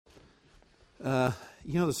The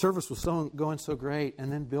service was going so great,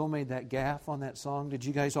 and then Bill made that gaffe on that song. Did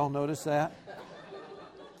you guys all notice that?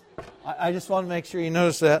 I just want to make sure you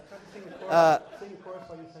notice that.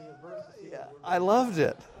 I loved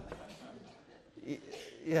it.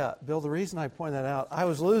 Yeah, Bill, the reason I point that out, I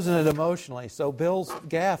was losing it emotionally. So Bill's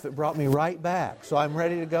gaffe, it brought me right back. So I'm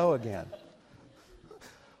ready to go again.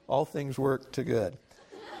 All things work to good.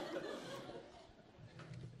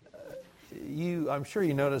 I'm sure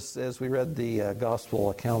you noticed as we read the gospel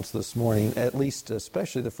accounts this morning, at least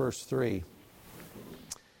especially the first three,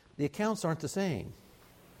 the accounts aren't the same.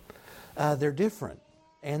 They're different,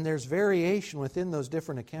 and there's variation within those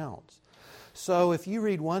different accounts. So if you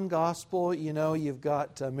read one gospel, you've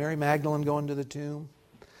got Mary Magdalene going to the tomb,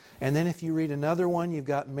 and then if you read another one, you've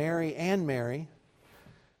got Mary and Mary.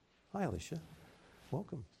 Hi, Alicia.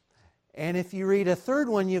 Welcome. And if you read a third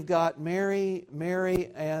one, you've got Mary,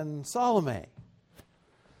 and Salome.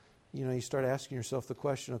 You start asking yourself the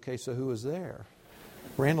question, okay, so who was there?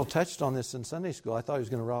 Randall touched on this in Sunday school. I thought he was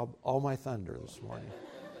going to rob all my thunder this morning.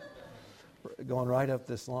 Going right up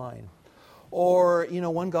this line. Or,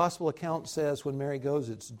 one gospel account says when Mary goes,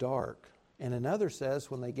 it's dark. And another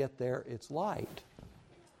says when they get there, it's light.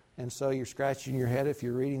 And so you're scratching your head if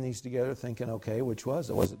you're reading these together thinking, okay, which was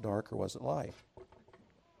it? Was it dark or was it light?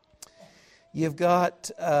 You've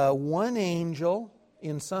got one angel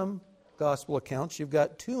in some gospel accounts. You've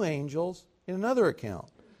got two angels in another account.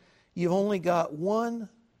 You've only got one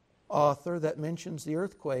author that mentions the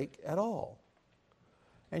earthquake at all.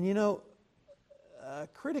 And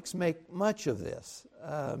critics make much of this.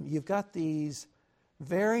 You've got these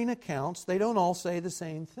varying accounts. They don't all say the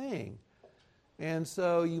same thing. And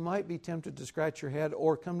so you might be tempted to scratch your head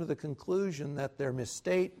or come to the conclusion that they're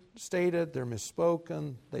misstated, they're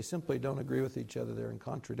misspoken, they simply don't agree with each other, they're in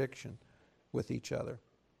contradiction with each other.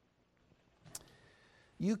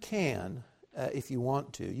 You can, if you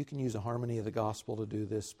want to, you can use a harmony of the gospel to do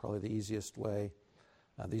this, probably the easiest way.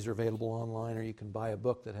 These are available online, or you can buy a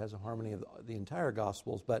book that has a harmony of the entire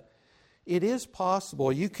Gospels. But it is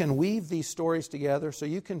possible. You can weave these stories together. So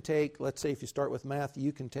you can take, let's say if you start with Matthew,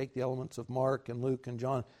 you can take the elements of Mark and Luke and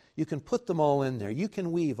John. You can put them all in there. You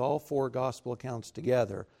can weave all four Gospel accounts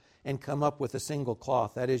together and come up with a single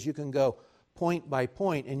cloth. That is, you can go point by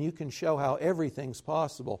point, and you can show how everything's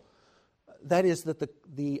possible. That is, that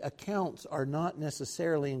the accounts are not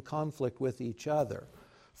necessarily in conflict with each other.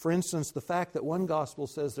 For instance, the fact that one gospel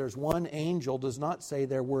says there's one angel does not say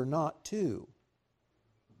there were not two.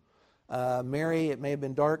 Mary, it may have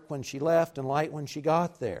been dark when she left and light when she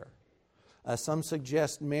got there. Some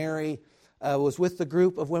suggest Mary was with the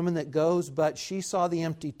group of women that goes, but she saw the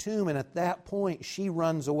empty tomb, and at that point she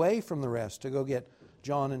runs away from the rest to go get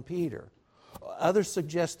John and Peter. Others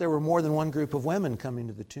suggest there were more than one group of women coming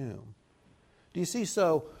to the tomb. Do you see?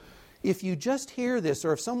 So if you just hear this,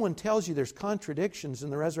 or if someone tells you there's contradictions in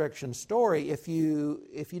the resurrection story, if you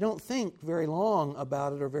don't think very long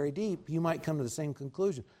about it or very deep, you might come to the same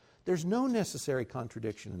conclusion. There's no necessary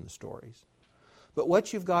contradiction in the stories. But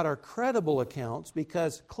what you've got are credible accounts,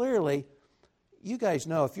 because clearly, you guys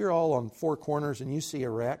know, if you're all on four corners and you see a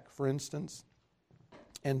wreck, for instance,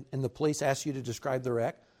 and the police ask you to describe the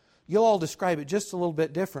wreck, you'll all describe it just a little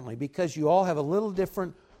bit differently, because you all have a little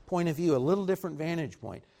different point of view, a little different vantage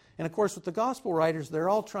point. And of course, with the gospel writers, they're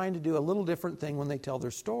all trying to do a little different thing when they tell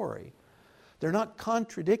their story. They're not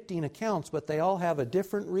contradicting accounts, but they all have a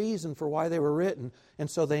different reason for why they were written, and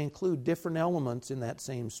so they include different elements in that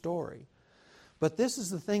same story. But this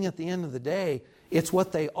is the thing at the end of the day, it's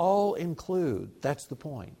what they all include. That's the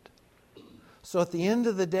point. So at the end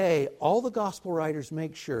of the day, all the gospel writers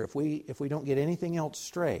make sure, if we don't get anything else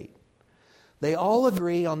straight, they all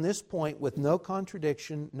agree on this point with no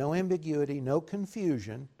contradiction, no ambiguity, no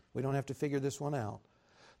confusion. We don't have to figure this one out.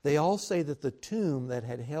 They all say that the tomb that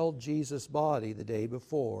had held Jesus' body the day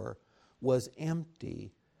before was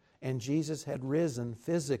empty, and Jesus had risen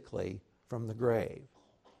physically from the grave.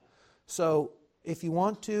 So if you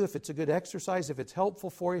want to, if it's a good exercise, if it's helpful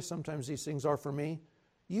for you, sometimes these things are for me,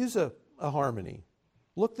 use a harmony.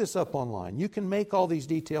 Look this up online. You can make all these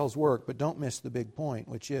details work, but don't miss the big point,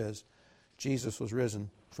 which is Jesus was risen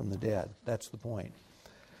from the dead. That's the point.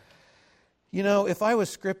 If I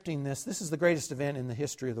was scripting this is the greatest event in the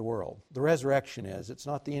history of the world. The resurrection is. It's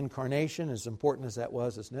not the incarnation, as important as that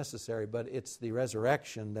was, it's necessary, but it's the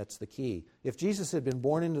resurrection that's the key. If Jesus had been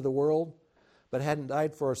born into the world, but hadn't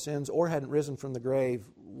died for our sins or hadn't risen from the grave,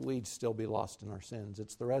 we'd still be lost in our sins.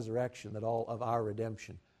 It's the resurrection that all of our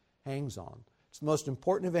redemption hangs on. It's the most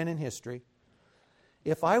important event in history.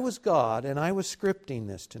 If I was God and I was scripting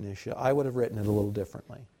this, Tanisha, I would have written it a little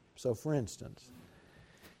differently. So, for instance,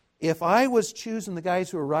 if I was choosing the guys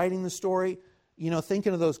who were writing the story,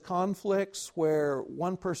 thinking of those conflicts where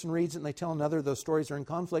one person reads it and they tell another those stories are in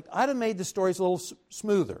conflict, I'd have made the stories a little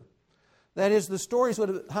smoother. That is, the stories would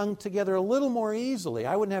have hung together a little more easily.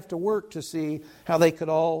 I wouldn't have to work to see how they could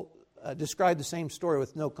all describe the same story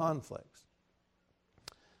with no conflicts.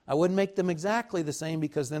 I wouldn't make them exactly the same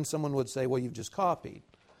because then someone would say, well, you've just copied.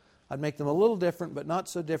 I'd make them a little different, but not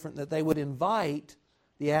so different that they would invite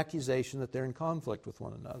the accusation that they're in conflict with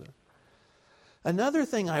one another. Another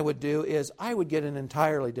thing I would do is I would get an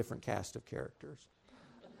entirely different cast of characters.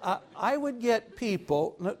 I would get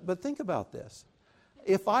people, but think about this.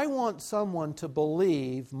 If I want someone to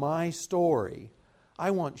believe my story, I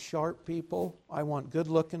want sharp people, I want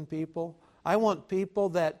good-looking people, I want people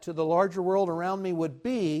that to the larger world around me would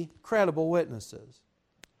be credible witnesses.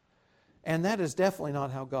 And that is definitely not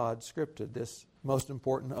how God scripted this most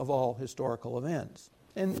important of all historical events.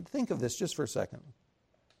 And think of this just for a second.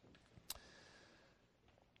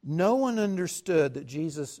 No one understood that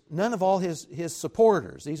Jesus, none of all his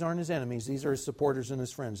supporters, these aren't his enemies, these are his supporters and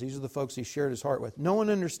his friends. These are the folks he shared his heart with. No one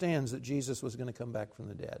understands that Jesus was going to come back from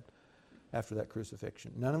the dead after that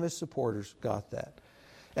crucifixion. None of his supporters got that.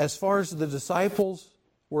 As far as the disciples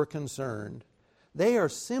were concerned, they are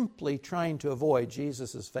simply trying to avoid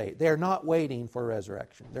Jesus' fate. They are not waiting for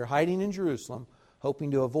resurrection. They're hiding in Jerusalem, hoping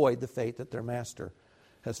to avoid the fate that their master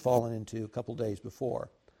has fallen into a couple days before.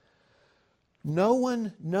 No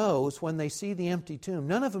one knows when they see the empty tomb.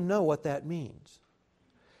 None of them know what that means.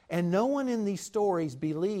 And no one in these stories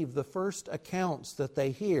believe the first accounts that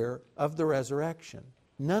they hear of the resurrection.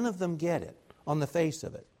 None of them get it on the face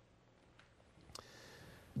of it.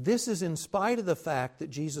 This is in spite of the fact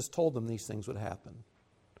that Jesus told them these things would happen.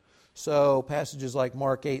 So passages like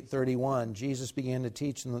Mark 8:31, Jesus began to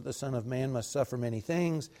teach them that the Son of Man must suffer many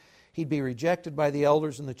things. He'd be rejected by the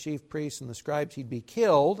elders and the chief priests and the scribes. He'd be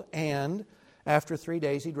killed, and after 3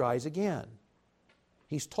 days he'd rise again.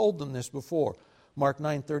 He's told them this before. Mark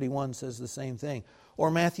 9:31 says the same thing. Or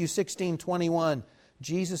Matthew 16:21,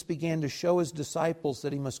 Jesus began to show his disciples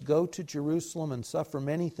that he must go to Jerusalem and suffer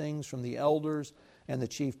many things from the elders and the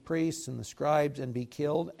chief priests and the scribes and be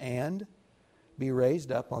killed and be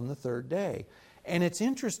raised up on the third day. And it's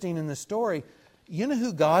interesting in the story, you know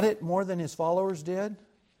who got it more than his followers did?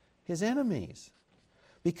 His enemies.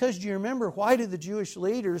 Because do you remember, why did the Jewish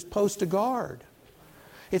leaders post a guard?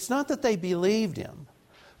 It's not that they believed him,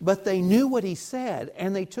 but they knew what he said,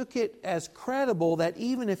 and they took it as credible that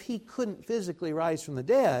even if he couldn't physically rise from the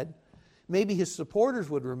dead, maybe his supporters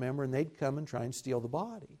would remember and they'd come and try and steal the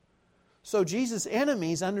body. So Jesus'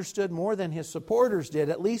 enemies understood more than his supporters did,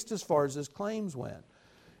 at least as far as his claims went.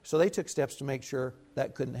 So they took steps to make sure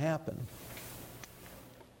that couldn't happen.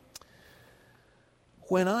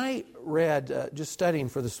 When I read, just studying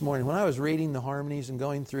for this morning, when I was reading the harmonies and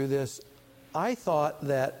going through this, I thought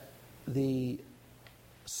that the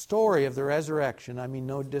story of the resurrection, I mean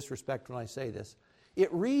no disrespect when I say this,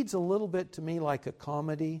 it reads a little bit to me like a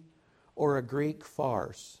comedy or a Greek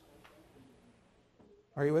farce.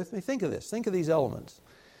 Are you with me? Think of this. Think of these elements.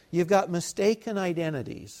 You've got mistaken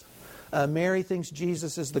identities. Mary thinks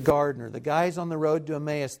Jesus is the gardener. The guys on the road to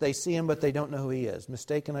Emmaus, they see him but they don't know who he is.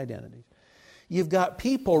 Mistaken identities. You've got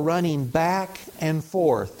people running back and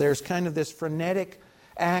forth. There's kind of this frenetic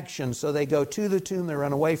action. So they go to the tomb, they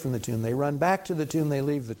run away from the tomb. They run back to the tomb, they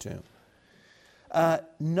leave the tomb.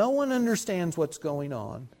 No one understands what's going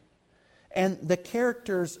on. And the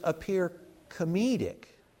characters appear comedic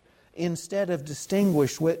instead of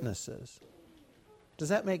distinguished witnesses. Does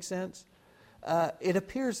that make sense? It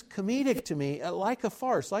appears comedic to me, like a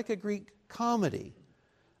farce, like a Greek comedy.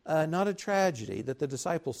 Not a tragedy that the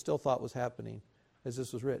disciples still thought was happening as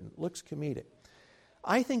this was written. It looks comedic.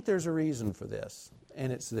 I think there's a reason for this,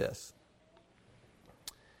 and it's this.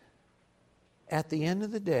 At the end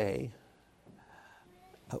of the day,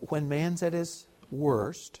 when man's at his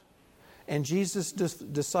worst, and Jesus'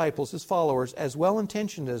 disciples, his followers, as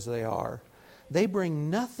well-intentioned as they are, they bring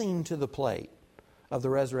nothing to the plate of the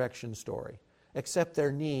resurrection story except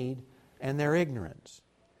their need and their ignorance.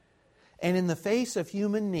 And in the face of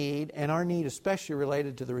human need, and our need especially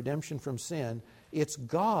related to the redemption from sin, it's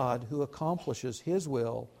God who accomplishes his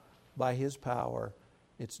will by his power.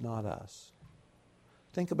 It's not us.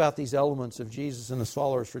 Think about these elements of Jesus and his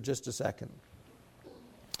followers for just a second.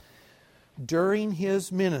 During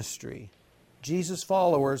his ministry, Jesus'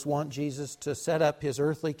 followers want Jesus to set up his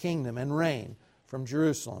earthly kingdom and reign from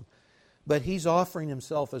Jerusalem. But he's offering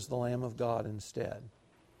himself as the Lamb of God instead.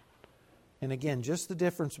 And again, just the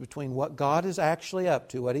difference between what God is actually up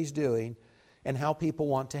to, what he's doing, and how people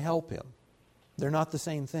want to help him. They're not the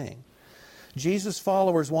same thing. Jesus'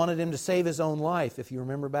 followers wanted him to save his own life. If you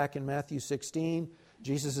remember back in Matthew 16,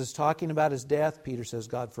 Jesus is talking about his death. Peter says,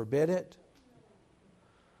 God forbid it.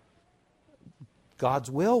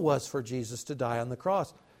 God's will was for Jesus to die on the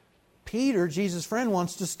cross. Peter, Jesus' friend,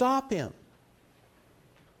 wants to stop him.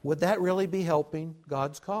 Would that really be helping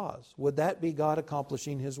God's cause? Would that be God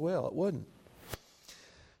accomplishing his will? It wouldn't.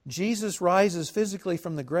 Jesus rises physically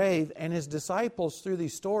from the grave, and his disciples, through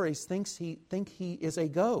these stories, think he is a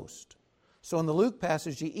ghost. So in the Luke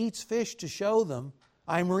passage, he eats fish to show them,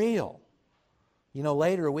 I'm real. You know,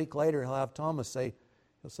 later, a week later, he'll have Thomas say,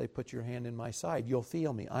 put your hand in my side. You'll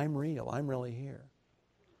feel me. I'm real. I'm really here.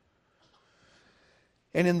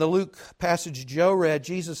 And in the Luke passage Joe read,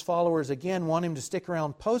 Jesus' followers again want him to stick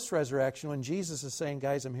around post-resurrection when Jesus is saying,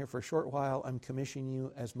 guys, I'm here for a short while. I'm commissioning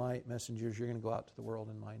you as my messengers. You're going to go out to the world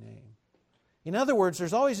in my name. In other words,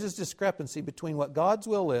 there's always this discrepancy between what God's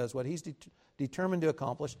will is, what he's determined to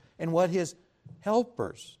accomplish, and what his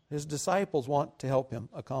helpers, his disciples, want to help him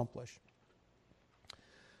accomplish.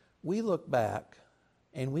 We look back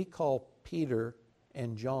and we call Peter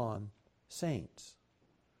and John saints.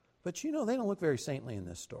 But you know, they don't look very saintly in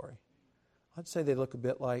this story. I'd say they look a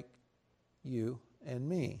bit like you and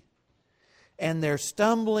me. And they're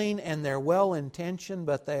stumbling and they're well-intentioned,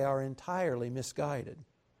 but they are entirely misguided.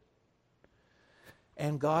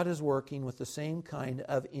 And God is working with the same kind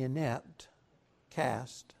of inept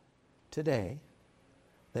cast today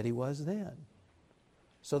that he was then.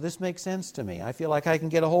 So this makes sense to me. I feel like I can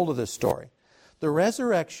get a hold of this story. The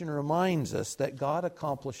resurrection reminds us that God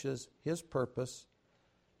accomplishes his purpose,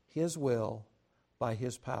 his will, by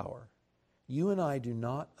his power. You and I do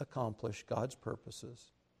not accomplish God's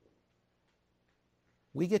purposes.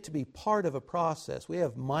 We get to be part of a process. We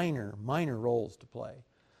have minor roles to play.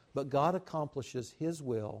 But God accomplishes his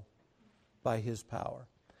will by his power.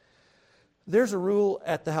 There's a rule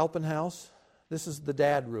at the Halpin House. This is the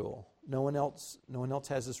dad rule. No one else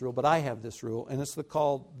has this rule, but I have this rule, and it's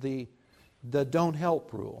called the don't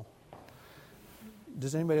help rule.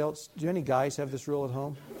 Does anybody else, do any guys have this rule at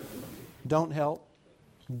home? Don't help.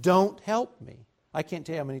 Don't help me. I can't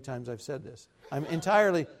tell you how many times I've said this. I'm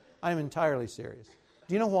entirely serious.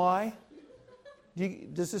 Do you know why? Do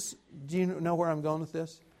you know where I'm going with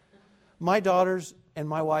this? My daughters and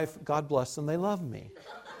my wife, God bless them, they love me.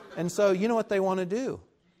 And so you know what they want to do?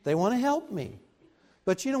 They want to help me.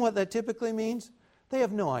 But you know what that typically means? They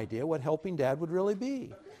have no idea what helping dad would really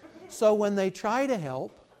be. So when they try to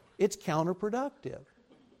help, it's counterproductive.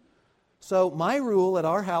 So my rule at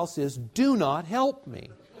our house is do not help me.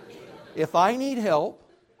 If I need help,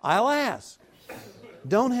 I'll ask.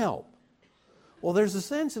 Don't help. Well, there's a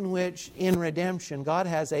sense in which in redemption God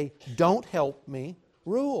has a don't help me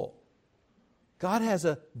rule. God has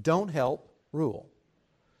a don't help rule.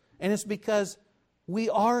 And it's because we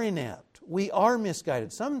are inept. We are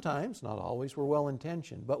misguided. Sometimes, not always, we're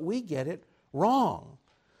well-intentioned, but we get it wrong.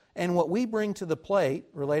 And what we bring to the plate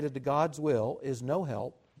related to God's will is no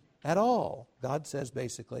help at all. God says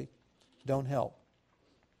basically, don't help.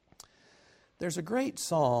 There's a great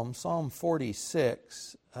psalm, Psalm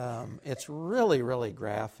 46. It's really, really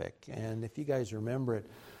graphic. And if you guys remember it,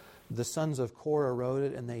 the sons of Korah wrote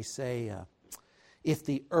it, and they say, if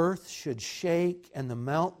the earth should shake and the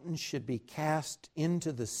mountains should be cast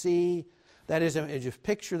into the sea. That is, if you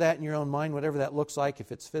picture that in your own mind, whatever that looks like,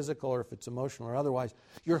 if it's physical or if it's emotional or otherwise,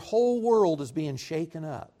 your whole world is being shaken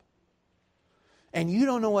up. And you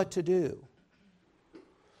don't know what to do.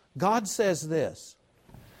 God says this,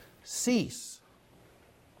 cease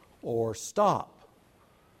or stop,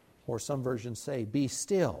 or some versions say be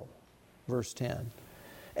still, verse 10,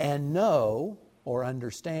 and know or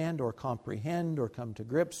understand or comprehend or come to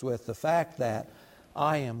grips with the fact that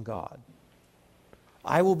I am God.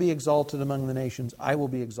 I will be exalted among the nations. I will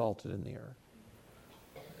be exalted in the earth.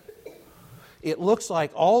 It looks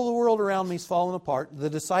like all the world around me is falling apart. The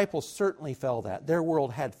disciples certainly felt that. Their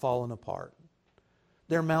world had fallen apart.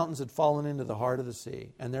 Their mountains had fallen into the heart of the sea.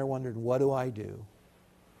 And they're wondering, what do I do?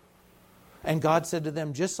 And God said to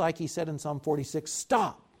them, just like he said in Psalm 46,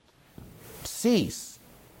 stop, cease,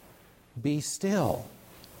 be still.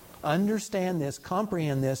 Understand this,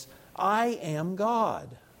 comprehend this. I am God.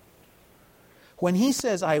 When he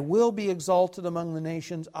says, I will be exalted among the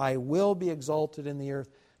nations, I will be exalted in the earth,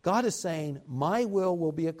 God is saying, my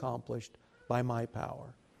will be accomplished by my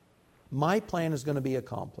power. My plan is going to be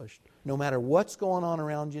accomplished. No matter what's going on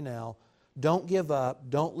around you now, don't give up,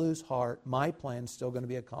 don't lose heart. My plan is still going to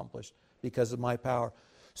be accomplished because of my power.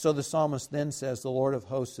 So the psalmist then says, the Lord of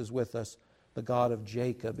hosts is with us. The God of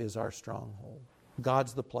Jacob is our stronghold.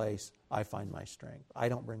 God's the place I find my strength. I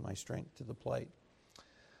don't bring my strength to the plate.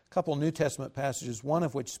 A couple New Testament passages, one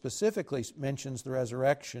of which specifically mentions the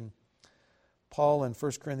resurrection. Paul in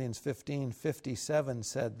 1 Corinthians 15:57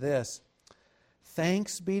 said this,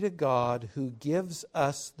 "Thanks be to God who gives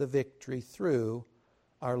us the victory through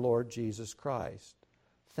our Lord Jesus Christ."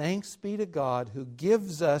 Thanks be to God who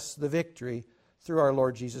gives us the victory through our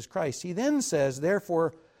Lord Jesus Christ. He then says,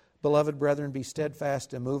 "Therefore, beloved brethren, be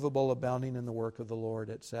steadfast, immovable, abounding in the work of the Lord,"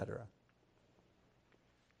 etc.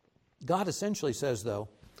 God essentially says, though,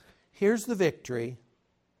 here's the victory.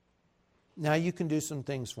 Now you can do some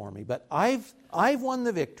things for me. But I've won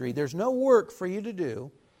the victory. There's no work for you to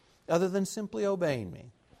do other than simply obeying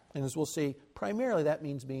me. And as we'll see, primarily that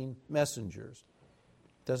means being messengers.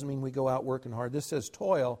 Doesn't mean we go out working hard. This says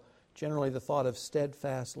toil, generally the thought of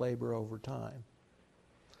steadfast labor over time.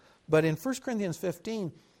 But in 1 Corinthians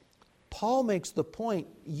 15, Paul makes the point,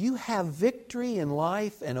 you have victory in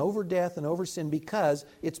life and over death and over sin because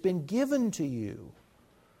it's been given to you.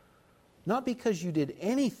 Not because you did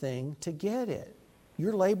anything to get it.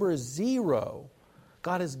 Your labor is zero.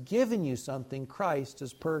 God has given you something Christ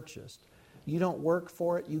has purchased. You don't work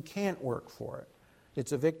for it. You can't work for it.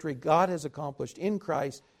 It's a victory God has accomplished in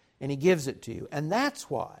Christ, and He gives it to you. And that's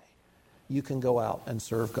why you can go out and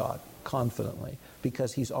serve God confidently,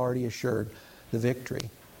 because He's already assured the victory.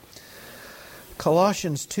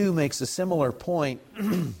 Colossians 2 makes a similar point,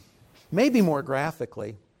 maybe more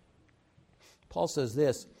graphically. Paul says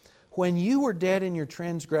this, "When you were dead in your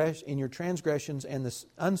transgressions and the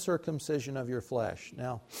uncircumcision of your flesh."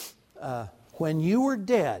 Now, when you were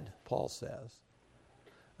dead, Paul says,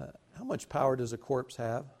 how much power does a corpse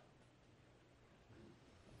have?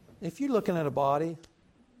 If you're looking at a body,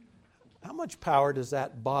 how much power does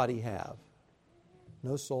that body have?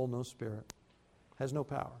 No soul, no spirit. Has no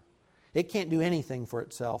power. It can't do anything for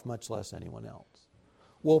itself, much less anyone else.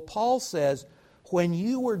 Well, Paul says, when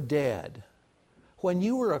you were dead, when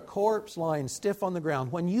you were a corpse lying stiff on the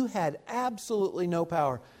ground, when you had absolutely no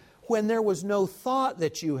power, when there was no thought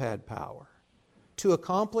that you had power to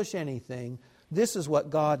accomplish anything, this is what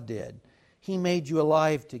God did. He made you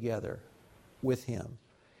alive together with Him.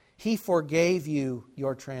 He forgave you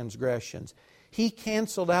your transgressions. He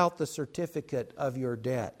canceled out the certificate of your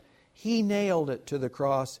debt. He nailed it to the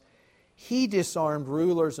cross. He disarmed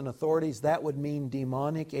rulers and authorities. That would mean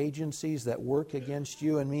demonic agencies that work against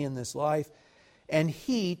you and me in this life. And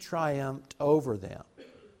He triumphed over them.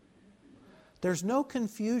 There's no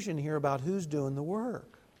confusion here about who's doing the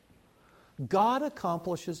work. God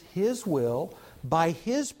accomplishes His will by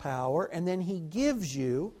His power, and then He gives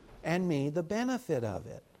you and me the benefit of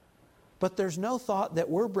it. But there's no thought that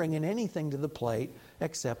we're bringing anything to the plate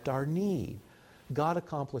except our need. God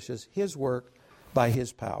accomplishes His work by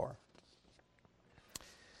His power.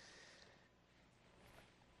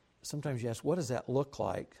 Sometimes you ask, what does that look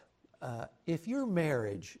like? If your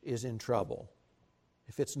marriage is in trouble,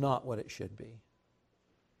 if it's not what it should be,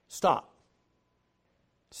 stop.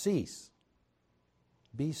 Cease.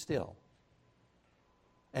 Be still.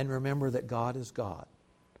 And remember that God is God.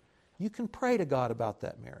 You can pray to God about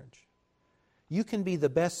that marriage. You can be the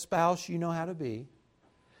best spouse you know how to be.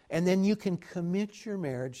 And then you can commit your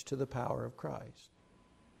marriage to the power of Christ.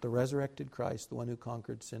 The resurrected Christ, the one who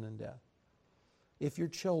conquered sin and death. If your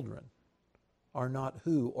children are not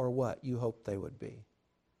who or what you hoped they would be,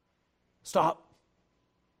 stop.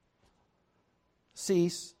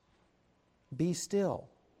 Cease. Be still.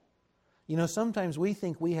 You know, sometimes we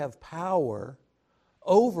think we have power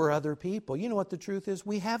over other people. You know what the truth is?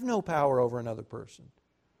 We have no power over another person.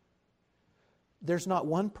 There's not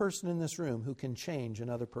one person in this room who can change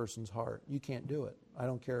another person's heart. You can't do it. I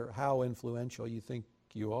don't care how influential you think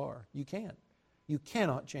you are. You can't. You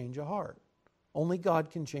cannot change a heart. Only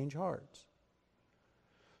God can change hearts.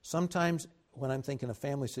 Sometimes, when I'm thinking of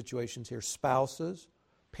family situations here, spouses,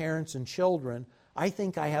 parents, and children, I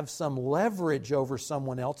think I have some leverage over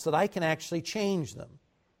someone else that I can actually change them.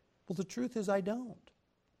 Well, the truth is I don't.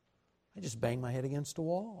 I just bang my head against a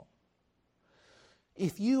wall.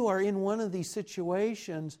 If you are in one of these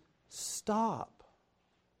situations, stop.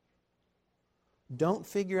 Don't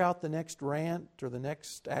figure out the next rant or the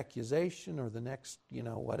next accusation or the next,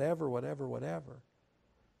 whatever.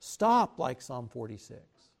 Stop like Psalm 46.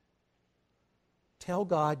 Tell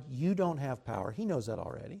God you don't have power. He knows that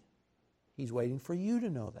already. He's waiting for you to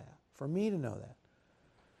know that, for me to know that.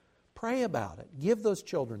 Pray about it. Give those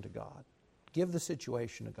children to God. Give the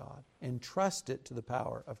situation to God. And trust it to the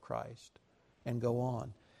power of Christ. And go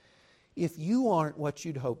on. If you aren't what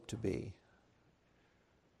you'd hope to be,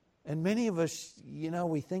 and many of us,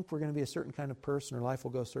 we think we're going to be a certain kind of person or life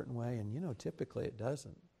will go a certain way, and typically it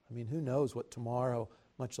doesn't. I mean, who knows what tomorrow,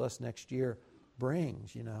 much less next year,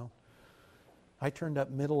 brings, I turned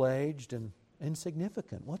up middle-aged and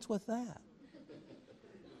insignificant. What's with that?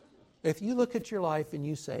 If you look at your life and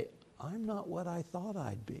you say, I'm not what I thought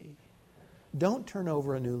I'd be, don't turn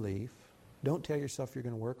over a new leaf. Don't tell yourself you're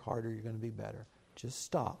going to work harder, you're going to be better. Just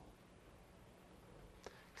stop.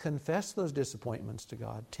 Confess those disappointments to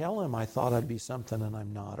God. Tell Him, I thought I'd be something and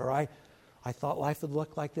I'm not. Or I thought life would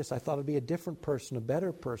look like this. I thought I'd be a different person, a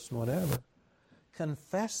better person, whatever.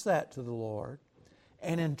 Confess that to the Lord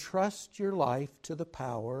and entrust your life to the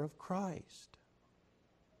power of Christ.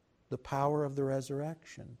 The power of the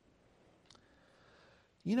resurrection.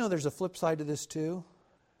 You know, there's a flip side to this too.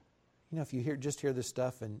 You know, if you just hear this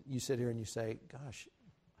stuff and you sit here and you say, gosh,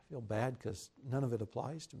 I feel bad because none of it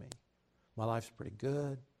applies to me. My life's pretty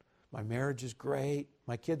good. My marriage is great.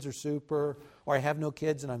 My kids are super. Or I have no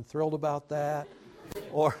kids and I'm thrilled about that.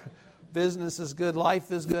 Or business is good.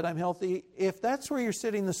 Life is good. I'm healthy. If that's where you're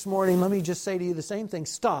sitting this morning, let me just say to you the same thing.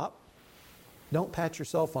 Stop. Don't pat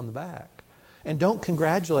yourself on the back. And don't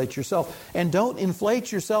congratulate yourself. And don't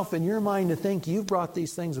inflate yourself in your mind to think you've brought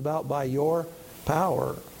these things about by your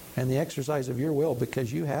power and the exercise of your will,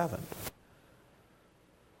 because you haven't.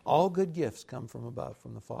 All good gifts come from above,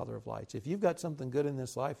 from the Father of lights. If you've got something good in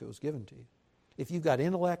this life, it was given to you. If you've got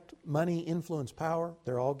intellect, money, influence, power,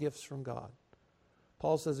 they're all gifts from God.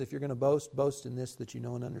 Paul says if you're going to boast, boast in this, that you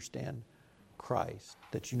know and understand Christ,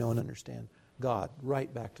 that you know and understand God.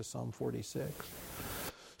 Right back to Psalm 46.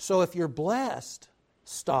 So if you're blessed,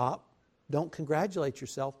 stop. Don't congratulate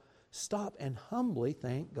yourself. Stop and humbly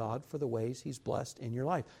thank God for the ways He's blessed in your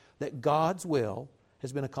life. That God's will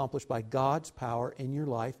has been accomplished by God's power in your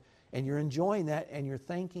life, and you're enjoying that, and you're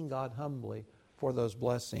thanking God humbly for those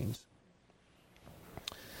blessings.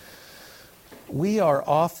 We are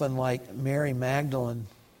often like Mary Magdalene.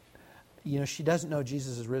 You know, she doesn't know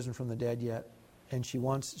Jesus has risen from the dead yet, and she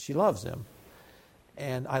loves Him.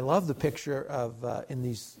 And I love the picture of, in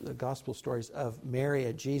these gospel stories, of Mary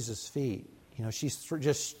at Jesus' feet. You know, she's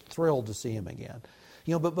just thrilled to see Him again.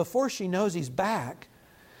 You know, but before she knows He's back,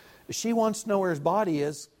 she wants to know where His body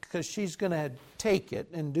is, because she's going to take it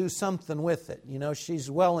and do something with it. You know, she's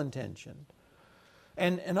well-intentioned.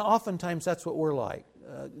 And oftentimes that's what we're like.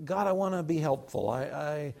 God, I want to be helpful.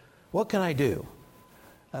 What can I do?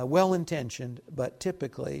 Well-intentioned, but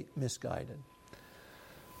typically misguided.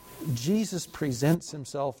 Jesus presents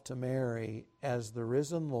Himself to Mary as the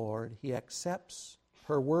risen Lord. He accepts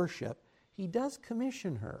her worship. He does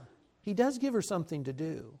commission her. He does give her something to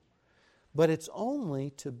do. But it's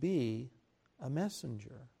only to be a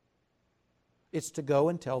messenger. It's to go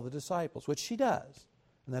and tell the disciples, which she does.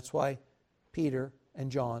 And that's why Peter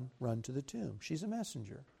and John run to the tomb. She's a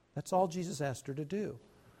messenger. That's all Jesus asked her to do.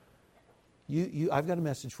 I've got a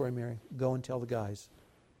message for you, Mary. Go and tell the guys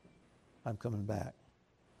I'm coming back.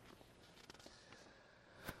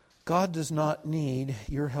 God does not need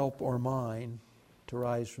your help or mine to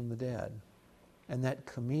rise from the dead. And that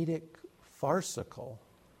comedic, farcical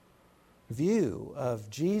view of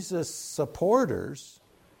Jesus' supporters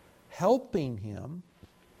helping Him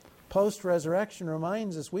post-resurrection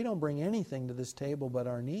reminds us we don't bring anything to this table but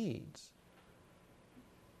our needs.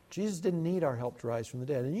 Jesus didn't need our help to rise from the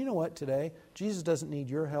dead. And you know what today? Jesus doesn't need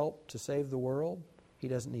your help to save the world. He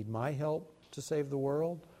doesn't need my help to save the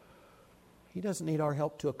world. He doesn't need our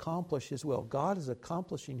help to accomplish His will. God is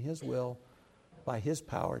accomplishing His will by His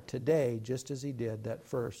power today, just as He did that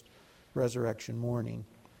first resurrection morning.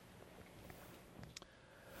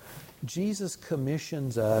 Jesus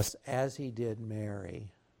commissions us, as He did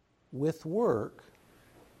Mary, with work.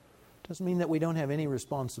 Doesn't mean that we don't have any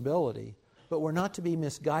responsibility, but we're not to be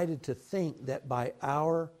misguided to think that by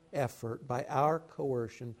our effort, by our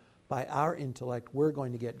coercion, by our intellect, we're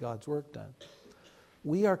going to get God's work done.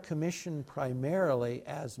 We are commissioned primarily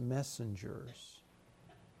as messengers.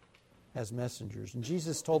 As messengers. And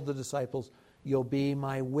Jesus told the disciples, you'll be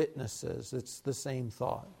my witnesses. It's the same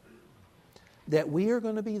thought. That we are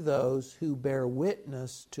going to be those who bear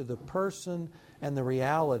witness to the person and the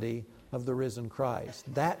reality of the risen Christ.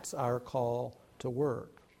 That's our call to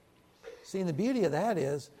work. See, and the beauty of that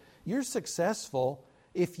is you're successful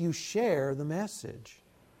if you share the message.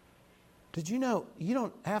 Did you know you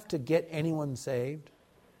don't have to get anyone saved?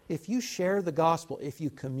 If you share the gospel, if you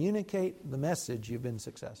communicate the message, you've been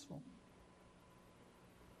successful.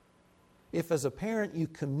 If as a parent you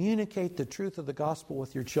communicate the truth of the gospel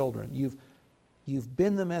with your children, you've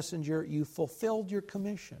been the messenger, you've fulfilled your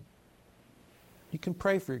commission. You can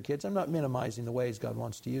pray for your kids. I'm not minimizing the ways God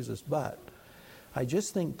wants to use us, but I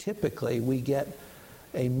just think typically we get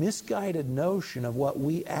a misguided notion of what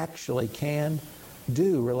we actually can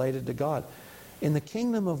do related to God. In the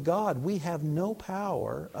kingdom of God, we have no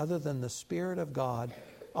power other than the Spirit of God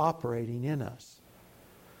operating in us.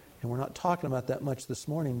 And we're not talking about that much this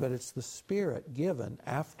morning, but it's the Spirit given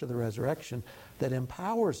after the resurrection that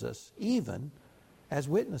empowers us even as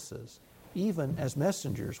witnesses, even as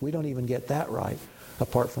messengers. We don't even get that right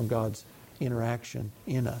apart from God's interaction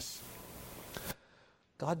in us.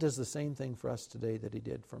 God does the same thing for us today that He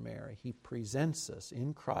did for Mary. He presents us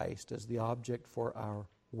in Christ as the object for our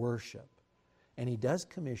worship. And He does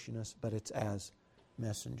commission us, but it's as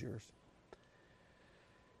messengers.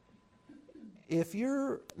 If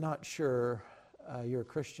you're not sure you're a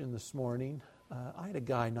Christian this morning, I had a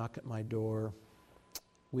guy knock at my door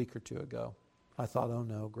a week or two ago. I thought, oh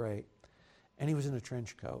no, great. And he was in a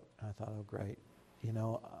trench coat. And I thought, oh great. You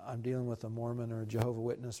know, I'm dealing with a Mormon or a Jehovah's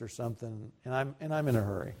Witness or something, and I'm in a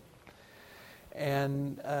hurry.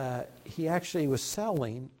 And he actually was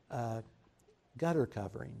selling gutter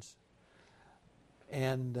coverings.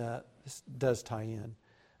 And this does tie in.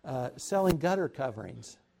 Selling gutter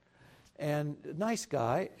coverings. And nice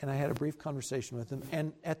guy, and I had a brief conversation with him.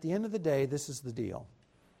 And at the end of the day, this is the deal.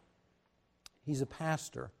 He's a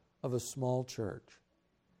pastor of a small church.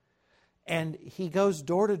 And he goes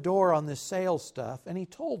door to door on this sales stuff, and he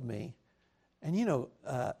told me, and you know,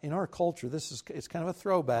 in our culture, it's kind of a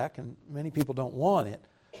throwback, and many people don't want it,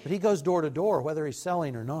 but he goes door to door, whether he's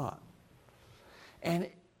selling or not. And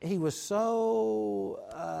he was so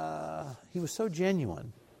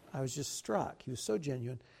genuine. I was just struck. He was so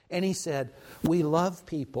genuine. And he said, we love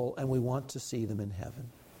people and we want to see them in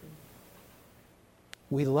heaven.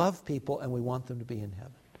 We love people and we want them to be in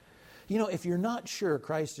heaven. You know, if you're not sure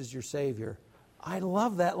Christ is your Savior, I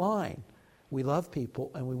love that line. We love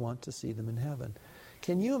people and we want to see them in heaven.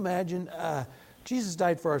 Can you imagine? Jesus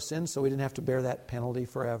died for our sins so we didn't have to bear that penalty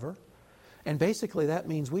forever. And basically that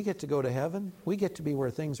means we get to go to heaven. We get to be where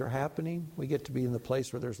things are happening. We get to be in the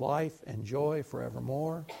place where there's life and joy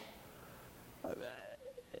forevermore.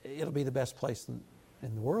 It'll be the best place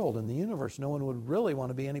in the world, in the universe. No one would really want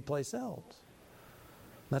to be anyplace else.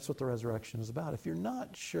 That's what the resurrection is about. If you're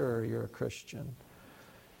not sure you're a Christian,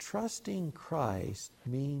 trusting Christ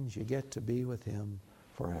means you get to be with Him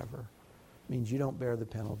forever. It means you don't bear the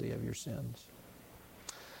penalty of your sins.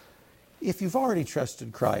 If you've already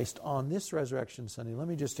trusted Christ on this Resurrection Sunday, let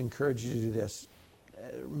me just encourage you to do this,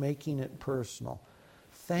 making it personal.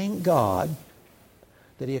 Thank God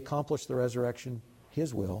that He accomplished the resurrection,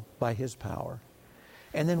 His will, by His power.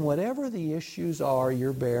 And then whatever the issues are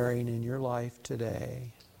you're bearing in your life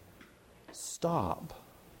today, stop.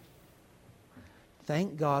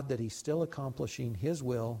 Thank God that He's still accomplishing His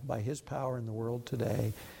will by His power in the world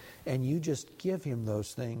today, and you just give Him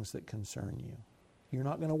those things that concern you. You're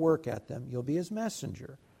not going to work at them. You'll be His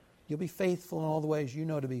messenger. You'll be faithful in all the ways you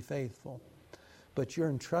know to be faithful. But you're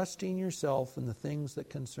entrusting yourself in the things that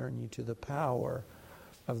concern you to the power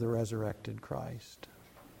of the resurrected Christ.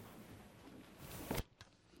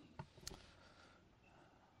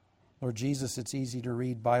 Lord Jesus, it's easy to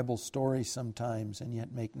read Bible stories sometimes and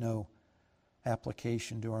yet make no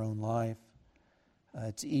application to our own life.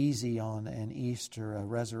 It's easy on an Easter, a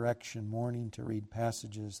resurrection morning, to read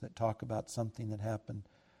passages that talk about something that happened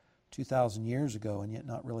 2,000 years ago and yet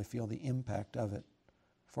not really feel the impact of it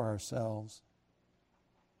for ourselves.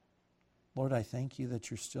 Lord, I thank You that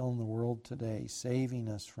You're still in the world today, saving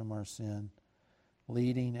us from our sin,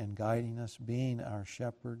 leading and guiding us, being our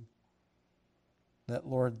shepherd. That,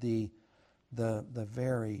 Lord, the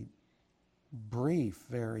very brief,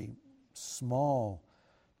 very small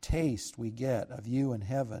taste we get of You in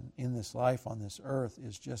heaven in this life on this earth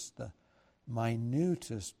is just the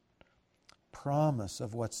minutest promise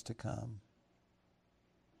of what's to come.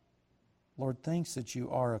 Lord, thanks that You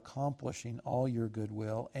are accomplishing all Your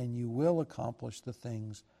goodwill, and You will accomplish the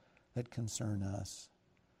things that concern us.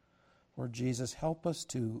 Lord Jesus, help us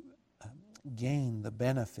to gain the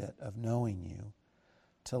benefit of knowing You,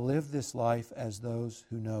 to live this life as those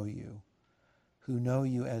who know You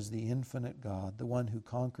as the infinite God, the one who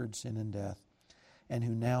conquered sin and death, and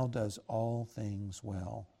who now does all things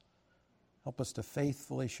well. Help us to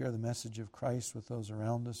faithfully share the message of Christ with those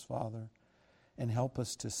around us, Father, and help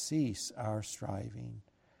us to cease our striving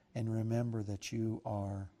and remember that You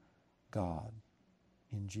are God.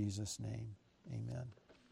 In Jesus' name, amen.